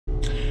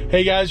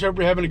Hey guys, hope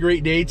you're having a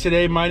great day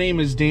today. My name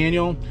is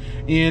Daniel,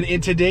 and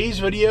in today's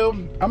video,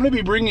 I'm going to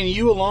be bringing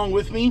you along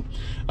with me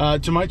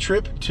to my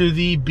trip to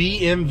the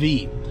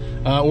BMV,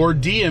 or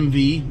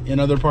DMV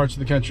in other parts of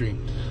the country.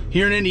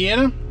 Here in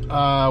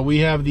Indiana, we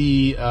have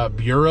the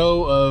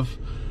Bureau of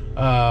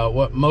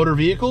Motor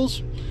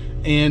Vehicles,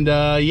 and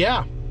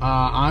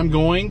I'm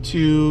going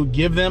to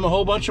give them a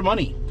whole bunch of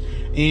money.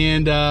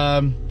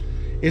 And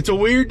it's a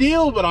weird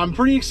deal, but I'm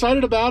pretty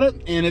excited about it,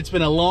 and it's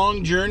been a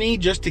long journey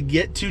just to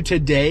get to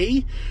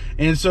today.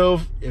 And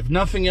so if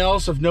nothing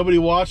else, if nobody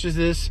watches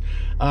this,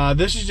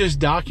 this is just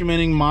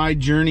documenting my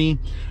journey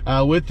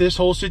with this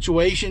whole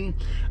situation.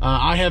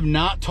 I have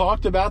not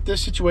talked about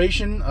this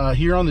situation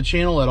here on the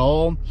channel at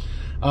all.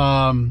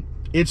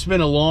 It's been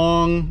a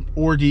long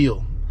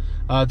ordeal.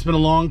 It's been a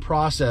long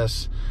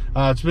process.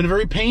 It's been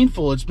very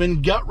painful. It's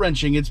been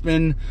gut-wrenching. It's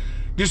been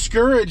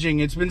discouraging.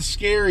 It's been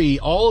scary.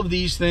 All of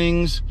these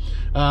things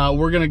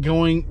we're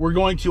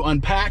going to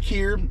unpack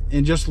here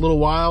in just a little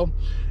while.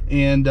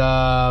 And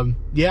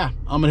yeah,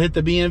 I'm gonna hit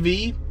the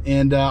BMV,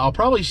 and I'll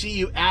probably see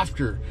you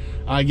after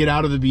I get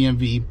out of the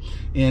BMV,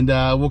 and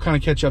we'll kind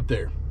of catch up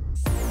there.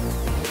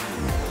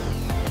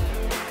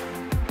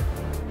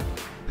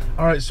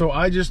 All right, so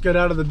I just got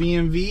out of the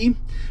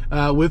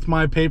BMV with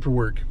my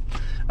paperwork.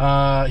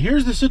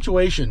 Here's the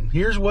situation.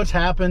 Here's what's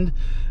happened.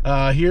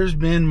 Here's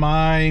been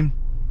my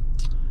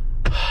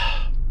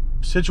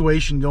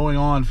situation going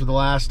on for the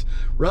last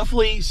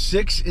roughly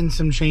 6 and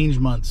some change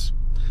months.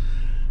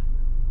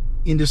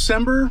 In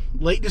December,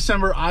 late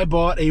December, I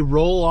bought a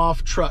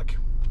roll-off truck.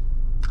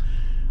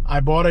 I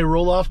bought a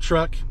roll-off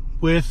truck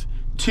with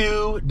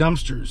 2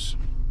 dumpsters.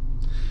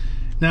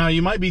 Now,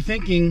 you might be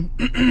thinking,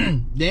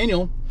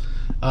 Daniel,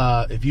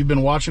 if you've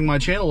been watching my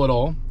channel at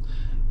all,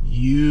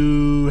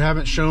 you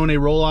haven't shown a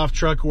roll-off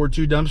truck or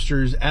 2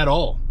 dumpsters at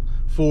all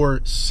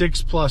for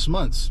 6+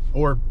 months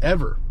or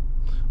ever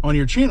on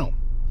your channel.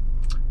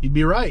 You'd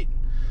be right.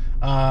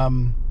 As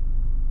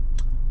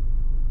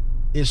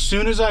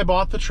soon as I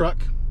bought the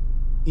truck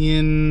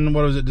in,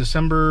 what was it,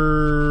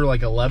 December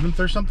like 11th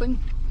or something,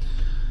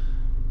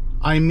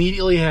 I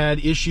immediately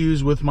had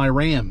issues with my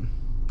RAM.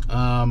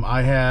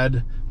 I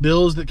had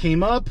bills that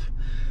came up,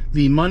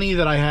 the money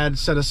that I had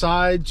set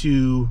aside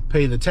to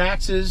pay the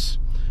taxes,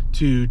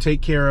 to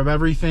take care of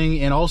everything,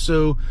 and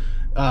also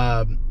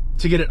to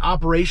get it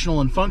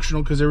operational and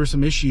functional, because there were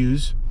some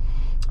issues.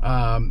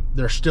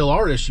 There still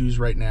are issues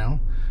right now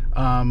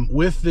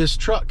with this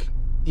truck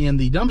and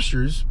the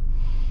dumpsters.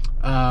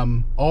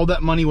 All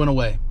that money went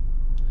away.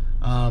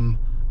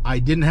 I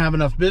didn't have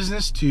enough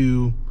business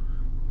to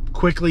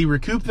quickly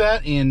recoup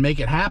that and make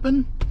it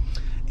happen.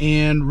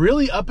 And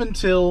really up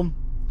until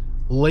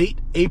late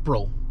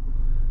April,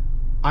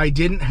 I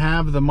didn't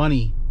have the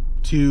money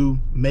to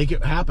make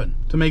it happen,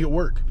 to make it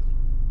work.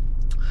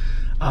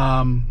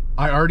 I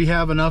already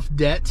have enough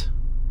debt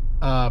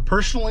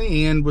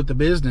personally and with the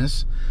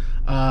business.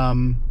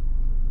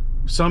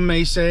 Some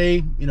may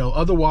say,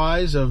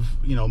 otherwise of,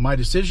 my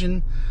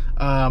decision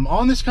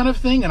on this kind of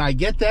thing, and I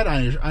get that.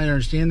 I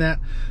understand that.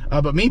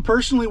 But me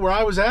personally, where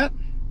I was at,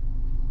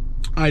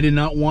 I did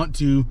not want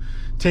to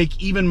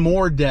take even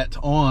more debt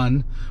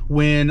on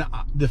when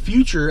the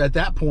future at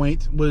that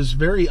point was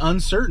very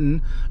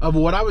uncertain of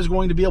what I was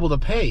going to be able to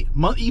pay,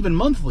 even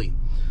monthly.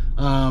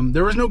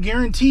 There was no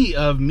guarantee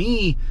of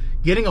me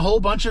getting a whole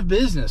bunch of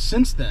business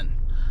since then.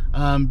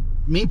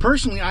 Me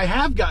personally, I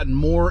have gotten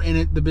more in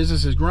it. The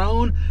business has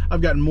grown.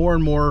 I've gotten more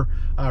and more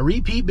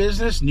repeat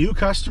business, new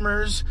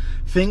customers.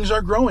 Things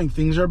are growing.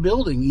 Things are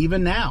building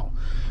even now.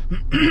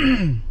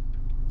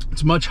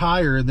 It's much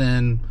higher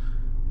than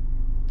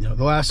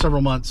the last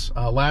several months,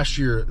 last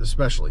year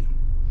especially.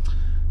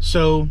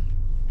 So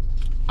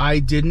I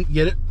didn't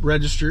get it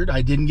registered.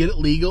 I didn't get it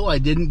legal. I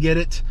didn't get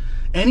it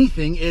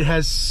anything. It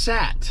has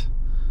sat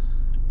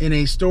in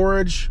a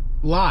storage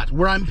lot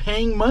where I'm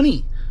paying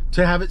money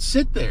to have it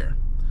sit there.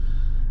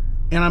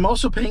 And I'm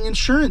also paying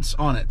insurance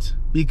on it,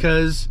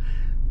 because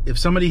if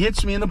somebody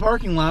hits me in the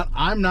parking lot,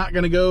 I'm not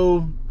going to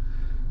go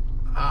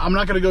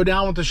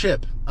down with the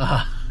ship.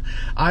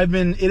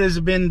 It has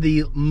been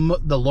the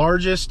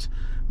largest,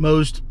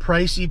 most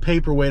pricey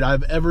paperweight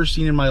I've ever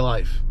seen in my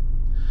life.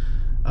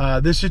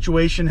 This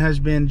situation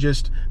has been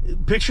just,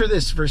 picture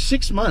this, for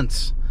 6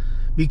 months,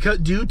 because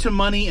due to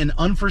money and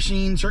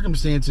unforeseen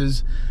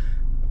circumstances,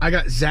 I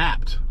got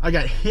zapped. I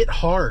got hit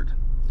hard.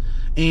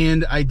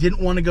 And I didn't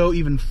want to go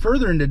even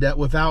further into debt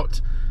without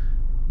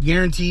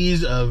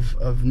guarantees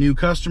of new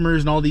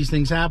customers and all these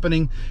things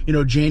happening.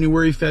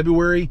 January,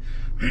 February.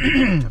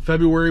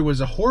 February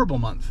was a horrible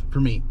month for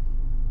me.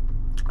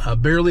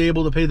 Barely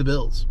able to pay the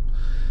bills.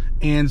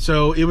 And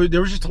so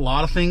there was just a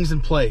lot of things in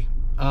play.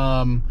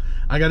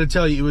 I got to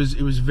tell you,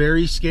 it was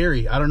very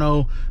scary. I don't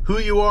know who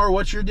you are,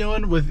 what you're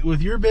doing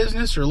with your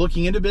business or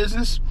looking into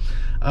business.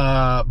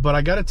 But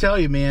I got to tell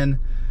you, man,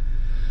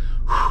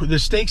 the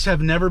stakes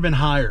have never been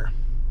higher.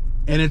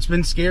 And it's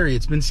been scary.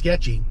 It's been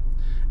sketchy.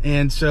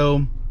 And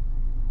so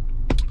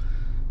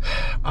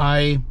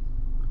I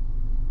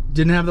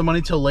didn't have the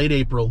money till late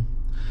April.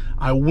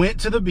 I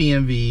went to the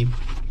BMV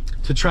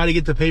to try to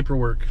get the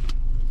paperwork.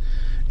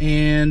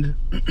 And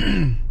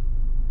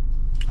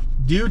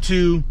due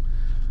to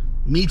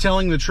me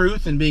telling the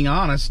truth and being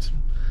honest,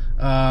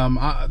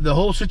 the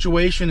whole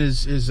situation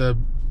it'd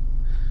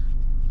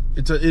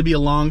be a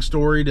long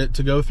story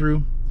to go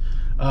through.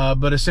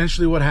 But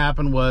essentially what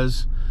happened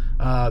was,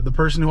 the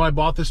person who I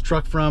bought this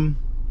truck from,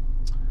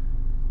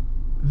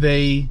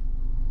 they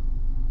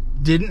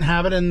didn't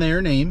have it in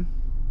their name.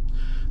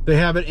 They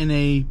have it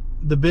in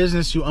the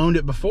business who owned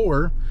it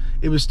before.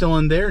 It was still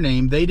in their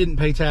name. They didn't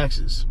pay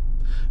taxes.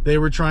 They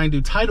were trying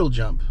to title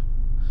jump.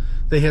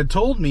 They had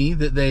told me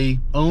that they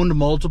owned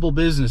multiple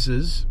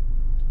businesses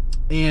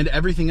and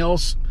everything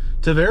else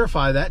to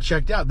verify that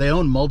checked out. They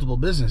owned multiple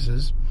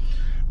businesses.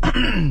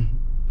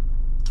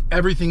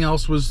 Everything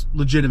else was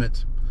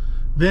legitimate.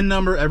 VIN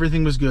number,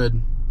 everything was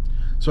good.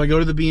 So I go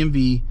to the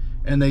BMV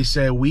and they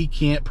say, we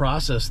can't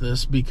process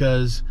this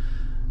because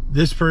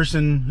this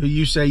person who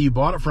you say you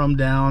bought it from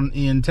down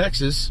in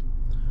Texas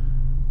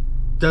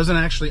doesn't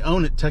actually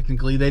own it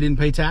technically. They didn't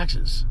pay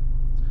taxes.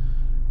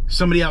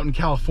 Somebody out in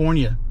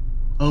California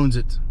owns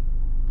it.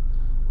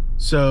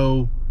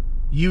 So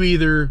you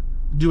either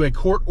do a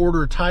court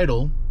order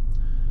title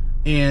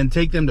and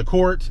take them to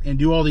court and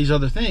do all these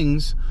other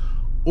things,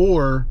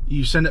 or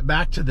you send it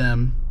back to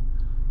them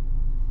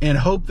and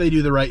hope they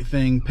do the right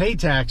thing, pay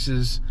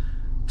taxes,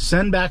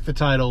 send back the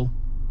title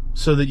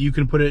so that you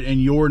can put it in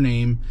your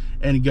name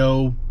and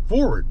go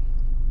forward.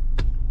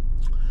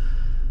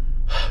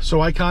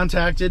 So I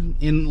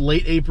contacted in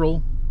late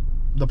April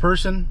the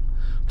person,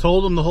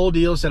 told them the whole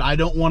deal, said, I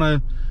don't want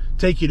to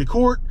take you to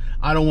court.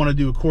 I don't want to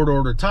do a court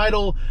order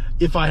title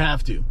if I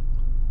have to.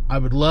 I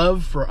would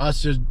love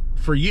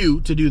for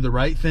you to do the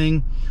right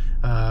thing.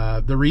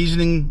 The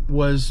reasoning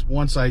was,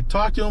 once I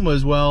talked to him,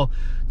 was, well,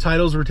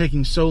 titles were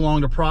taking so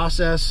long to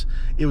process.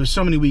 It was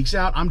so many weeks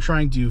out. I'm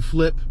trying to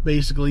flip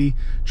basically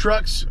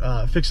trucks,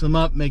 fix them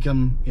up, make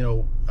them,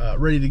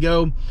 ready to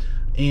go.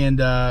 And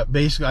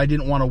basically I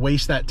didn't want to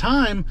waste that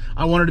time.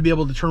 I wanted to be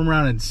able to turn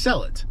around and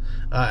sell it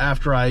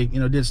after I,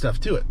 did stuff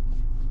to it.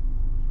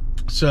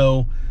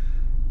 So,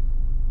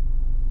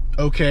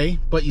 okay,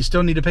 but you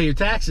still need to pay your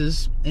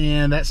taxes,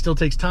 and that still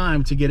takes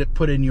time to get it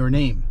put in your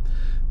name.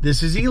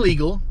 This is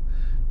illegal.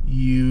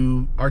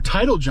 You are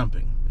title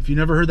jumping. If you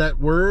never heard that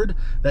word,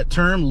 that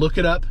term, look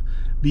it up.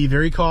 Be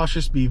very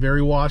cautious, be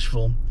very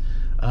watchful.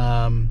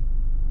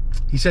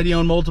 He said he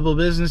owned multiple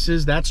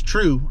businesses. That's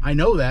true. I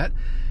know that.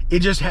 It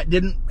just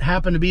didn't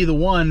happen to be the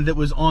one that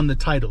was on the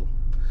title.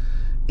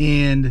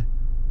 And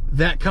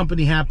that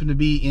company happened to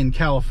be in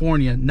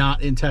California,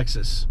 not in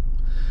Texas.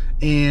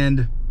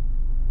 And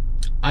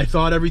I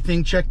thought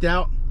everything checked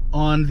out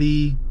on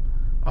the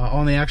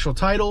actual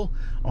title,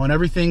 on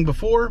everything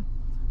before.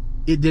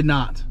 It did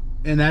not.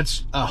 And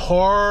that's a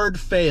hard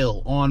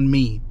fail on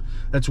me.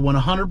 That's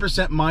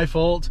 100% my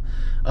fault.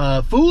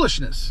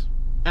 Foolishness.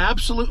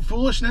 Absolute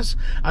foolishness.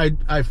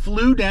 I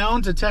flew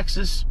down to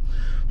Texas.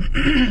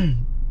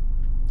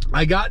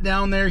 I got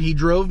down there. He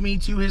drove me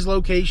to his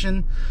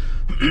location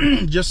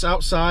just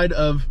outside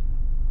of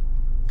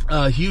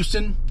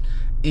Houston.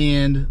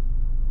 And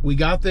we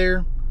got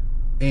there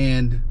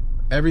and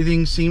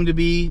everything seemed to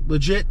be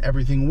legit.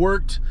 Everything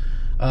worked.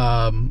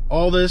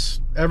 All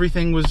this,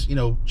 everything was,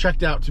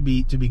 checked out to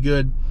be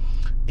good.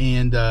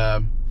 And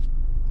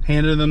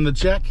handed them the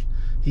check.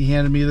 He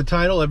handed me the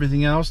title,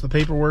 everything else, the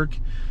paperwork,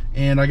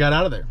 and I got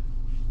out of there.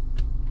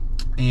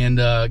 And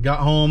got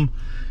home.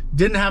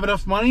 Didn't have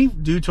enough money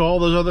due to all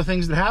those other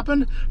things that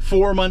happened.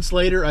 4 months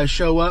later, I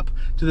show up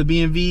to the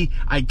BMV.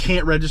 I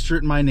can't register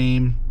it in my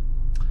name.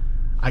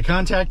 I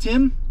contact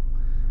him.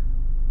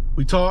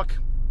 We talk.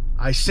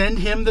 I send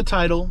him the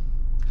title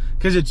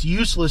because it's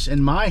useless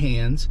in my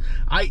hands.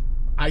 I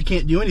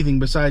can't do anything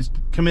besides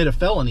commit a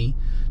felony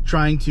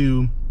trying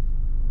to...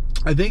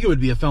 I think it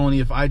would be a felony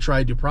if I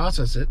tried to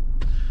process it.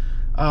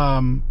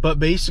 But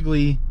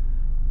basically,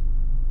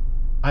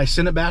 I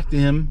sent it back to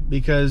him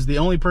because the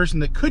only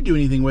person that could do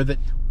anything with it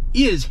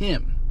is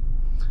him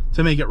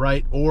to make it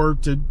right or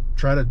to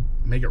try to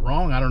make it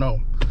wrong. I don't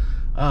know.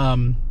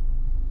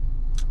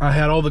 I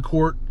had all the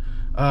court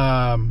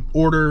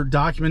order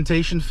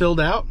documentation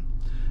filled out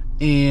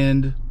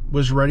and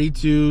was ready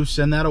to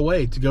send that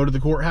away, to go to the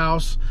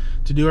courthouse,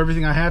 to do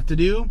everything I have to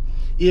do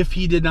if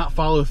he did not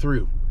follow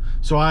through.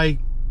 So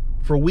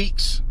for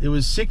weeks, it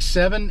was 6,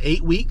 7,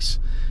 8 weeks.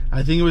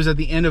 I think it was at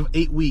the end of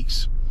 8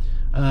 weeks.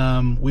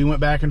 We went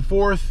back and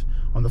forth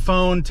on the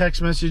phone,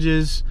 text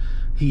messages.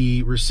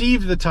 He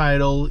received the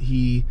title.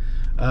 He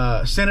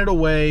sent it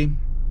away.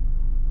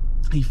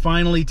 He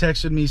finally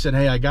texted me, said,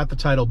 hey, I got the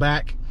title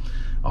back.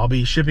 I'll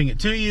be shipping it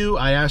to you.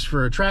 I asked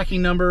for a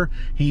tracking number.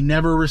 He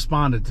never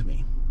responded to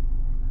me.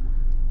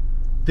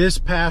 This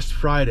past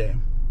Friday,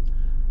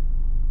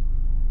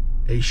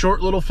 a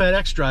short little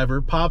FedEx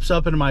driver pops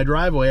up into my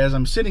driveway as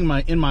I'm sitting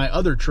in my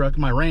other truck,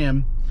 my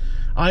Ram,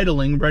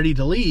 idling, ready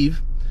to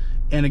leave,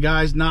 and a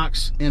guy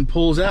knocks and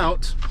pulls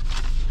out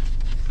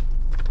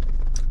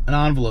an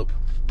envelope.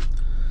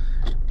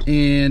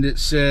 And it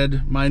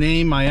said my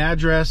name, my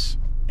address,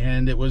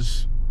 and it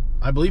was,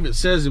 I believe it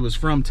says it was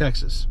from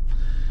Texas.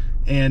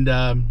 And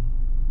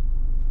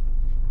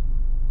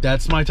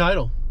That's my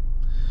title.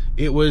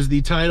 It was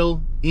the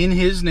title in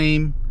his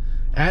name,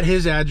 at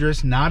his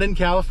address, not in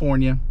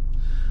California.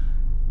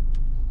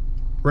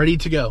 Ready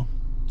to go.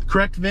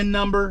 Correct VIN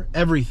number,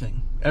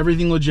 everything.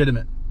 Everything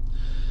legitimate.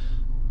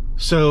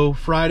 So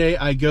Friday,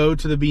 I go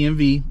to the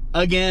BMV.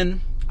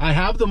 Again, I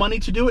have the money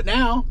to do it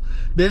now.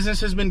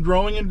 Business has been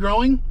growing and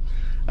growing.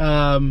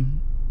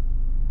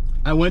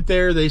 I went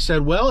there. They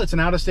said, well, it's an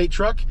out-of-state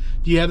truck.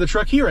 Do you have the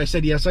truck here? I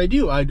said, yes, I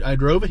do. I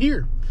drove it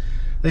here.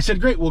 They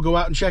said, great, we'll go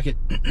out and check it.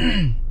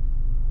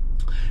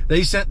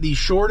 They sent the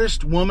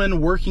shortest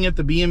woman working at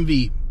the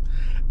BMV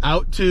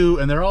out to,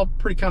 and they're all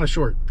pretty kind of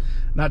short,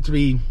 not to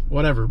be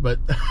whatever, but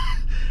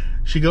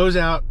she goes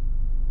out.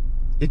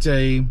 It's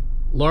a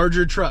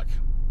larger truck,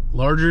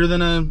 larger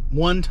than a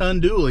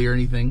 1-ton dually or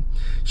anything.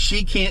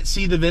 She can't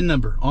see the VIN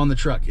number on the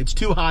truck. It's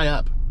too high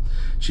up.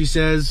 She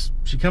says,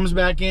 she comes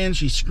back in,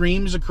 she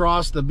screams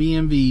across the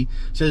BMV,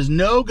 says,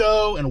 no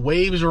go, and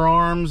waves her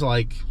arms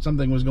like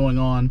something was going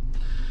on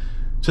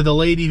to the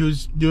lady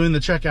who's doing the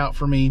checkout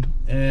for me.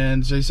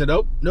 And so he said,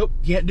 oh, nope,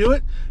 can't do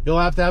it. You'll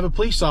have to have a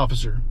police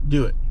officer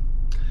do it.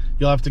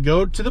 You'll have to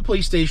go to the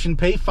police station,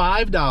 pay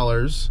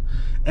 $5,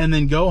 and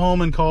then go home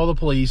and call the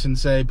police and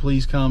say,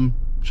 please come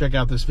check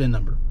out this VIN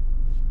number.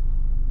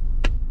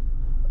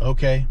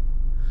 Okay.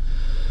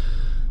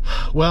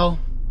 Well,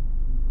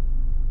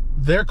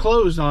 they're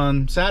closed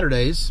on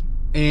Saturdays,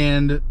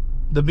 and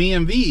the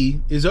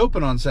BMV is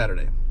open on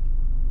Saturday.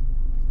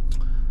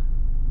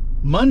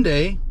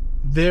 Monday,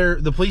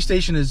 the police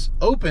station is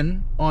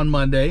open on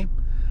Monday,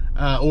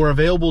 or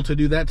available to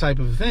do that type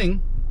of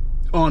thing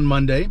on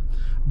Monday,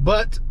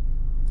 but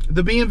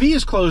the BMV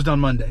is closed on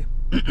Monday.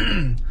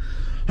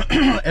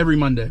 Every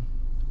Monday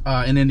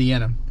in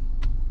Indiana.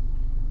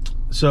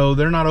 So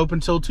they're not open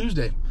till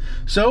Tuesday.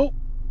 So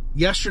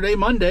yesterday,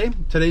 Monday,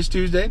 today's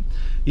Tuesday,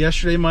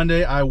 yesterday,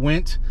 Monday, I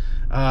went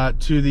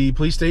to the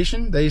police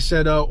station. They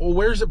said, well,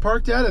 where's it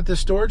parked at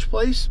this storage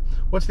place?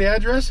 What's the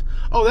address?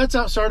 Oh, that's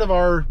outside of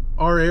our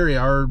area,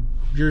 our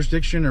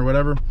jurisdiction or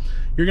whatever.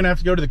 You're going to have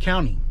to go to the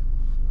county.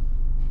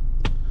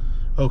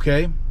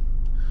 Okay.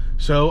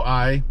 So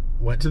I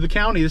went to the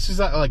county. This is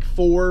like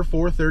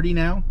 4:30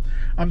 now.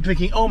 I'm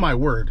thinking, oh my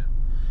word.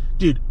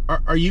 Dude,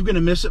 are you going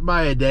to miss it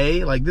by a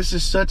day? Like, this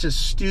is such a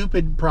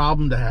stupid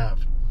problem to have.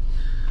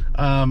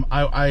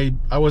 I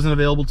wasn't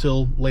available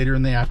till later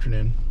in the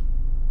afternoon.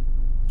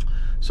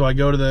 So I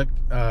go to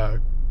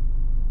the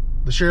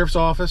sheriff's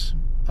office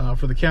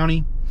for the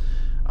county.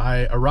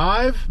 I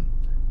arrive.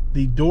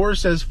 The door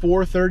says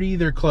 4:30.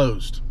 They're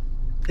closed.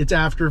 It's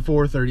after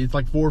 4:30. It's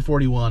like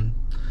 4:41.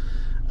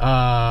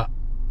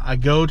 I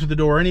go to the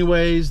door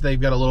anyways. They've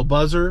got a little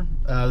buzzer.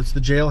 It's the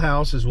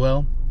jailhouse as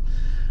well.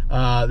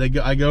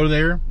 I go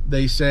there.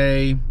 They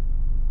say,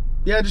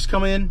 yeah, just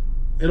come in.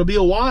 It'll be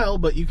a while,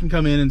 but you can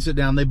come in and sit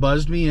down. They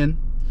buzzed me in.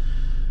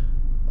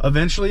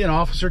 Eventually, an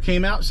officer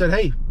came out and said,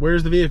 hey,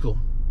 where's the vehicle?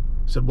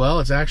 I said, well,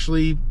 it's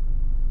actually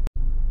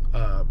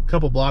a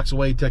couple blocks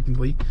away,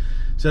 technically.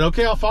 Said,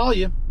 okay, I'll follow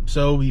you.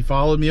 So he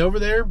followed me over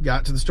there,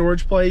 got to the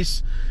storage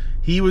place.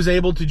 He was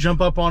able to jump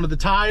up onto the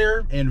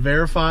tire and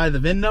verify the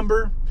VIN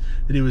number,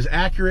 that it was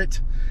accurate,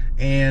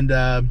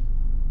 and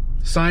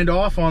signed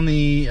off on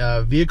the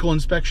vehicle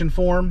inspection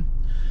form.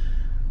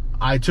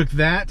 I took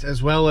that,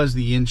 as well as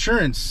the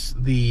insurance,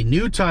 the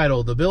new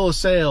title, the bill of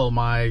sale,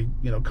 my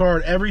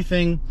card,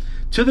 everything,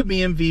 to the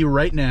BMV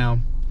right now,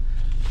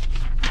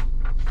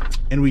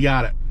 and we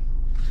got it.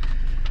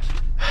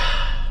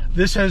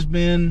 This has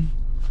been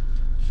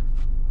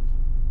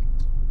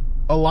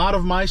a lot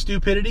of my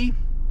stupidity.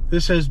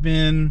 This has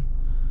been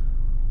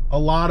a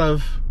lot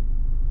of,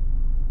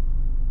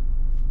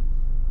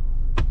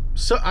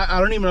 so I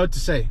don't even know what to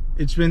say.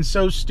 It's been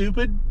so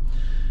stupid.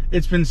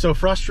 It's been so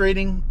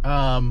frustrating.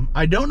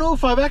 I don't know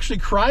if I've actually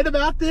cried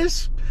about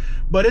this,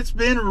 but it's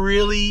been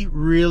really,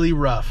 really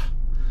rough.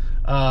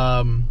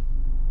 I'm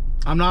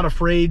not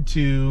afraid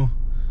to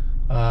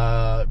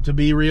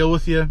be real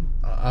with you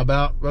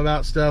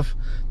about stuff.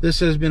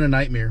 This has been a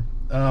nightmare.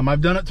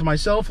 I've done it to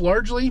myself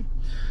largely,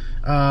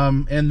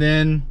 and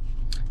then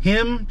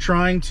him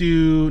trying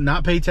to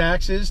not pay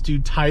taxes, to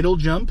title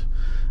jump.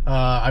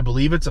 I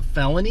believe it's a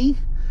felony.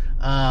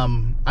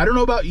 I don't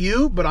know about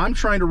you, but I'm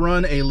trying to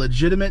run a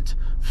legitimate,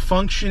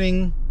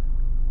 functioning,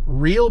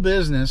 real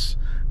business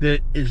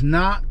that is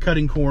not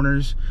cutting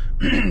corners,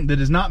 that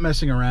is not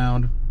messing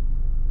around.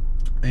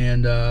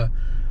 And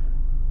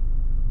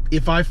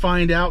if I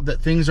find out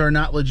that things are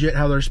not legit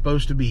how they're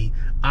supposed to be,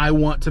 I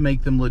want to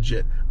make them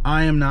legit.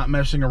 I am not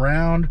messing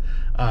around.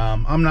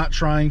 I'm not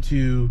trying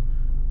to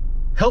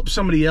help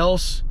somebody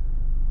else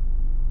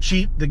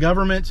cheat the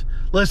government.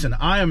 Listen,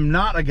 I am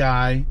not a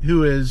guy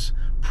who is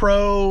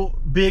pro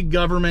big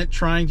government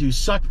trying to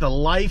suck the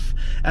life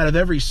out of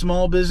every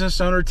small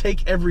business owner,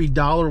 take every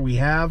dollar we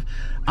have.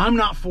 I'm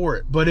not for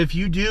it. But if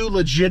you do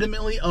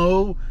legitimately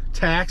owe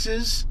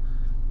taxes,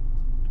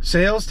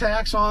 sales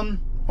tax on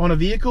a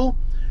vehicle,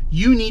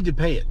 you need to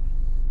pay it.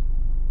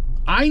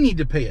 I need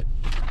to pay it.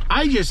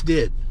 I just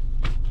did.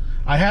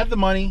 I had the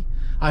money.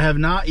 I have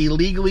not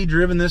illegally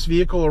driven this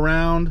vehicle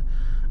around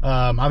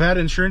I've had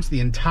insurance the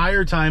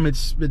entire time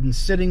it's been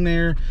sitting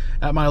there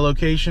at my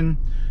location,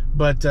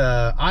 but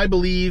I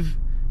believe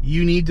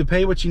you need to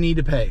pay what you need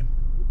to pay.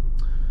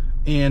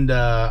 And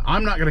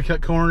I'm not going to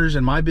cut corners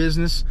in my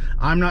business.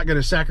 I'm not going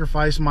to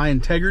sacrifice my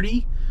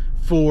integrity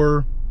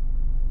for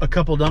a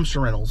couple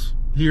dumpster rentals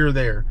here or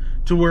there,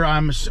 to where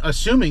I'm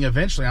assuming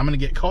eventually I'm going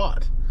to get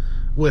caught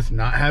with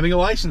not having a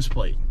license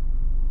plate,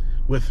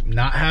 with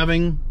not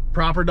having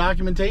proper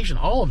documentation,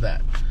 all of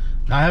that,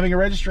 not having a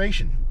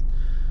registration.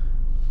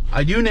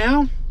 I do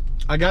now.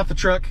 I got the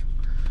truck.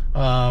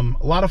 A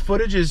lot of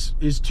footage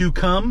is to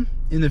come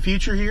in the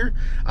future here.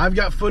 I've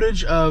got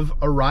footage of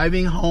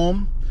arriving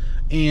home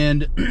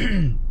and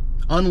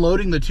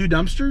unloading the 2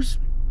 dumpsters,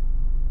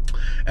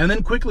 and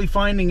then quickly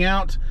finding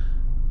out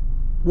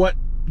what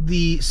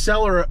the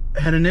seller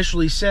had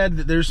initially said,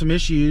 that there's some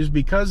issues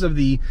because of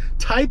the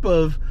type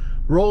of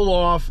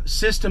roll-off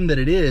system that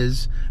it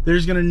is.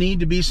 There's going to need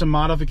to be some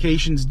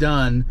modifications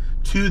done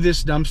to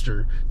this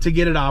dumpster to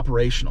get it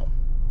operational.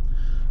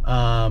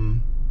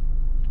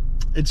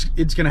 It's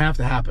going to have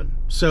to happen.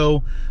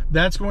 So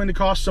that's going to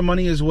cost some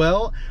money as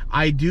well.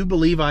 I do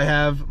believe I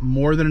have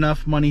more than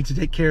enough money to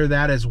take care of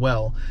that as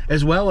well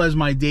as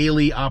my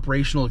daily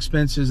operational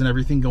expenses and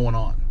everything going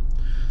on.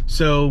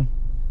 So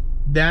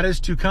that is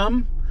to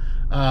come.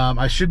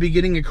 I should be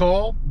getting a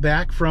call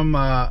back from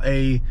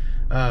a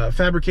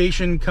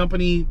fabrication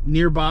company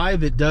nearby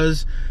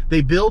that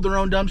they build their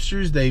own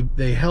dumpsters.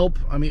 They help,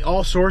 I mean,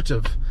 all sorts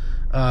of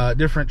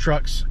different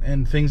trucks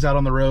and things out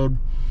on the road.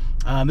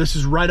 This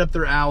is right up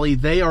their alley.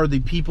 They are the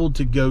people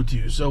to go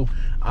to. So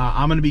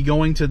I'm going to be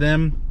going to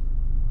them,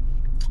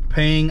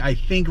 paying, I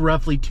think,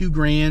 roughly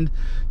 $2,000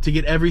 to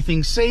get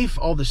everything safe,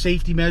 all the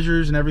safety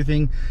measures and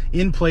everything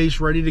in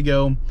place, ready to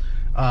go,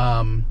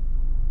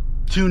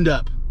 tuned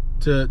up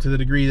to the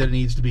degree that it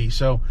needs to be.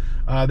 So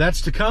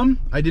that's to come.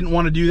 I didn't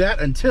want to do that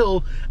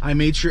until I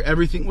made sure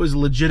everything was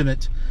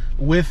legitimate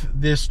with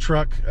this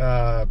truck,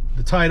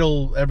 the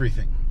title,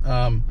 everything.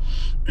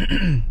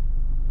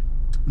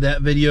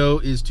 That video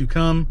is to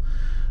come.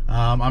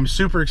 I'm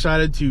super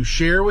excited to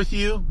share with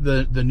you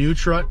the new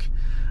truck,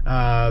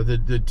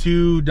 the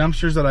 2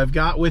 dumpsters that I've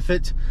got with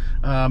it.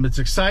 It's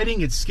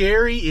exciting, it's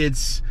scary,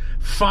 it's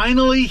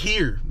finally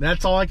here.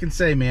 That's all I can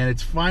say, man.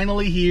 It's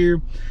finally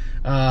here.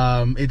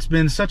 It's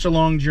been such a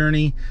long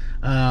journey.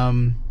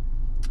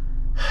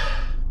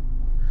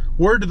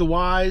 Word to the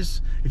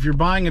wise, if you're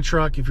buying a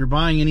truck, if you're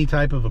buying any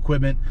type of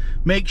equipment,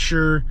 make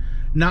sure,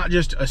 not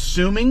just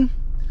assuming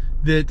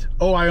that,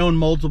 oh, I own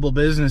multiple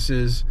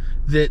businesses,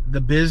 that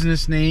the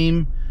business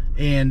name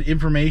and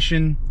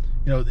information,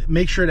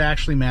 make sure it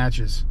actually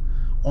matches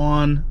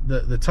on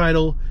the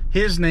title,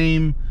 his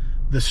name,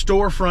 the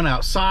storefront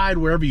outside,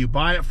 wherever you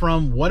buy it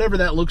from, whatever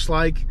that looks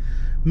like.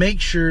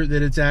 Make sure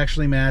that it's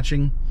actually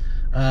matching.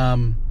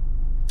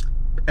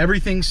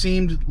 Everything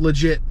seemed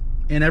legit,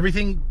 and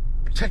everything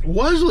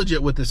was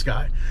legit with this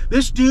guy.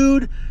 This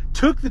dude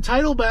took the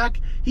title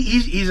back.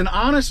 He's an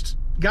honest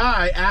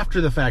guy after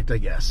the fact, I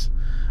guess.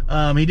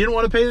 He didn't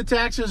want to pay the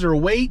taxes or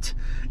wait,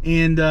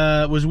 and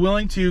was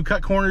willing to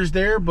cut corners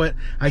there, but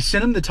I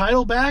sent him the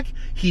title back.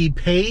 He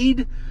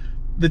paid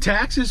the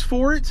taxes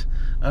for it.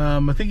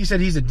 I think he said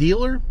he's a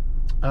dealer,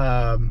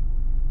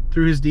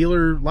 through his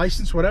dealer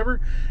license, whatever,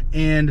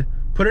 and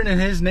put it in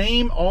his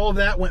name. All of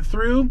that went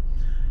through.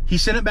 He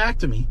sent it back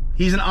to me.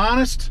 He's an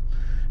honest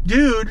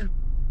dude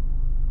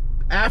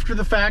after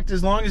the fact,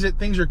 as long as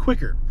things are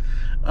quicker.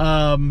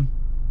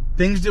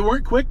 Things that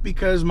weren't quick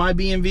because my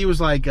BMV was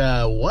like,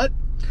 what?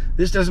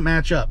 This doesn't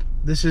match up.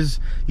 This is,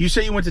 you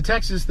say you went to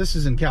Texas, this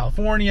is in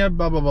California,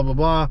 blah, blah, blah, blah,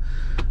 blah.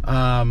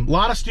 A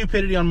lot of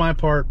stupidity on my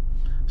part,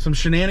 some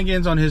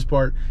shenanigans on his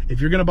part. If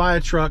you're going to buy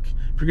a truck,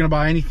 if you're going to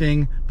buy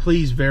anything,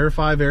 please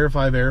verify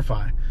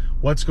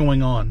what's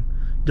going on.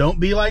 Don't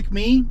be like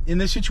me in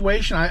this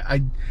situation.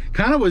 I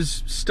kind of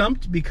was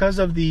stumped because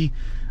of the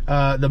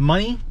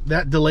money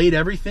that delayed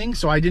everything,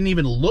 so I didn't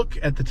even look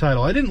at the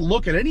title. I didn't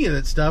look at any of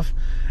that stuff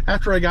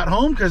after I got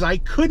home because I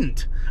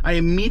couldn't. I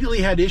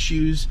immediately had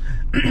issues,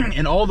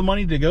 and all the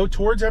money to go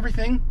towards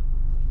everything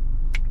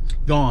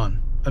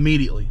gone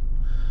immediately.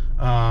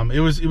 It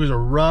was a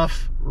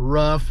rough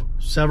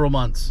several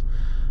months.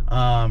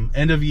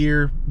 End of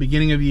year,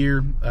 beginning of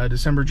year,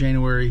 December,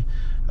 January,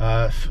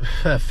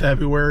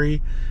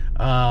 February.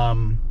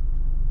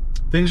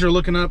 Things are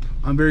looking up.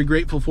 I'm very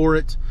grateful for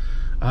it.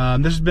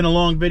 This has been a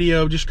long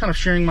video, just kind of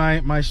sharing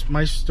my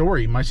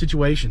story, my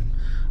situation.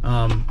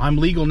 I'm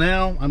legal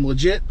now. I'm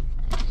legit.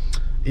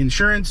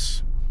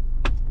 Insurance,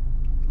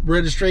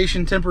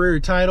 registration,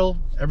 temporary title,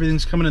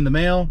 everything's coming in the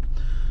mail.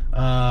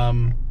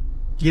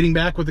 Getting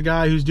back with the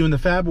guy who's doing the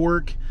fab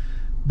work,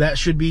 that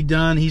should be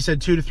done. He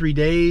said 2 to 3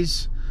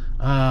 days.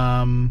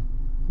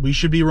 We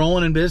should be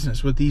rolling in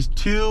business with these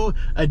 2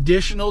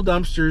 additional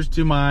dumpsters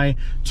to my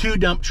 2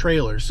 dump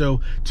trailers.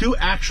 So 2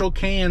 actual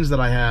cans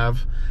that I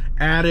have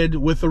added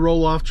with the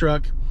roll-off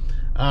truck,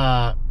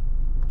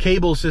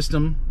 cable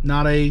system,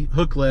 not a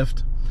hook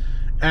lift,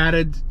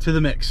 added to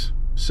the mix.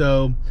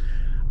 So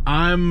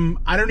I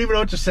don't even know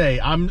what to say.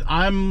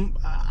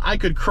 I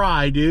could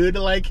cry, dude.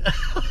 Like,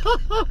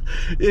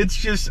 it's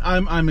just,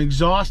 I'm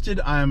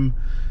exhausted. I'm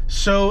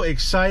so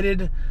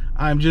excited.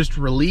 I'm just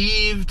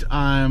relieved.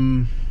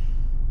 I'm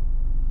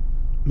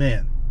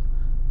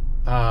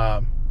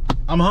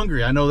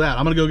hungry. I know that.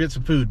 I'm going to go get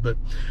some food, but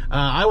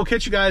I will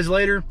catch you guys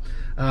later.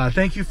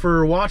 Thank you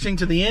for watching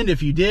to the end.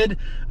 If you did,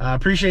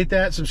 appreciate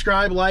that.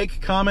 Subscribe,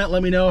 like, comment,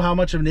 let me know how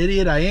much of an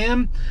idiot I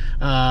am.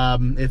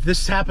 If this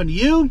has happened to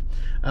you,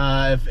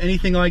 if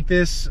anything like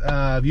this,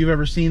 if you've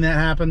ever seen that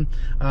happen,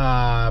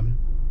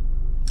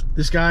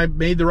 this guy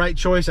made the right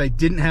choice. I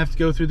didn't have to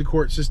go through the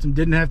court system,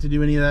 didn't have to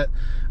do any of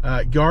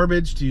that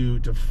garbage to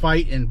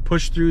fight and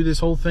push through this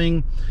whole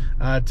thing,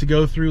 to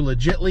go through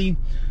legitly.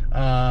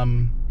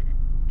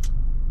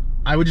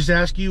 I would just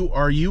ask you,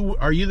 are you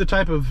the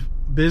type of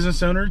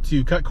business owner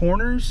to cut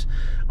corners?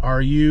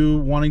 Are you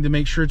wanting to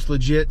make sure it's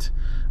legit?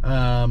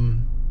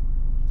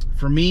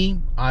 For me,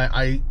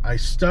 I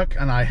stuck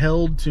and I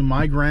held to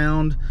my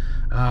ground.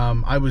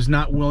 I was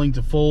not willing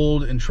to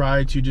fold and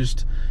try to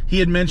just, he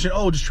had mentioned,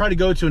 oh, just try to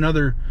go to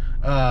another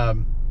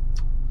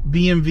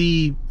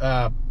BMV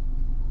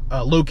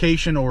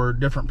location or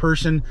different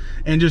person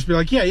and just be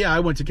like, yeah, I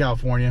went to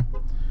California.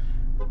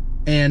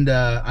 And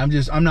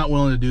I'm not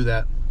willing to do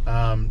that.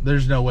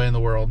 There's no way in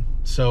the world.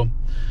 So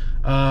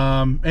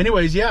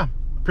anyways, yeah,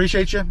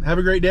 appreciate you. Have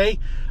a great day.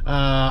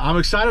 I'm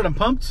excited. I'm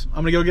pumped.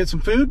 I'm gonna go get some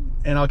food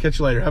and I'll catch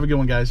you later. Have a good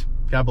one, guys.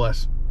 God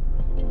bless.